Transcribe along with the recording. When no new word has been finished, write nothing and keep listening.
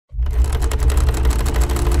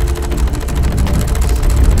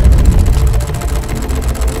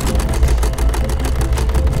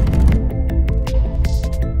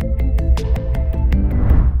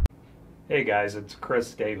guys, it's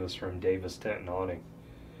Chris Davis from Davis Tent and Awning.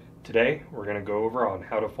 Today we're going to go over on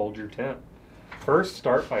how to fold your tent. First,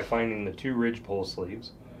 start by finding the two ridge pull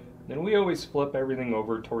sleeves. Then we always flip everything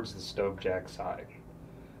over towards the stove jack side.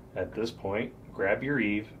 At this point, grab your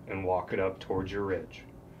eave and walk it up towards your ridge.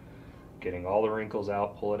 Getting all the wrinkles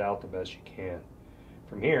out, pull it out the best you can.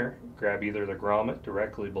 From here, grab either the grommet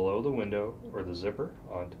directly below the window or the zipper,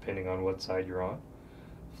 depending on what side you're on.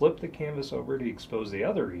 Flip the canvas over to expose the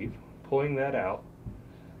other eave, pulling that out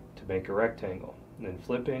to make a rectangle. Then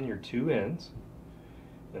flip in your two ends,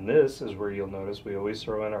 and this is where you'll notice we always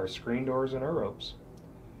throw in our screen doors and our ropes.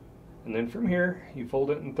 And then from here, you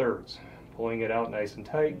fold it in thirds, pulling it out nice and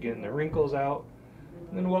tight, getting the wrinkles out.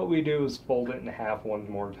 And then what we do is fold it in half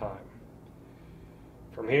one more time.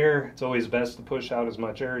 From here, it's always best to push out as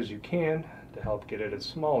much air as you can to help get it as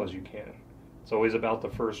small as you can. It's always about the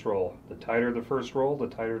first roll. The tighter the first roll, the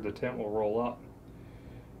tighter the tent will roll up.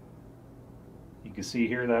 You can see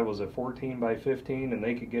here that was a 14 by 15, and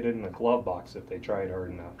they could get it in a glove box if they tried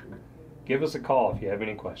hard enough. Give us a call if you have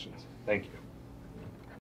any questions. Thank you.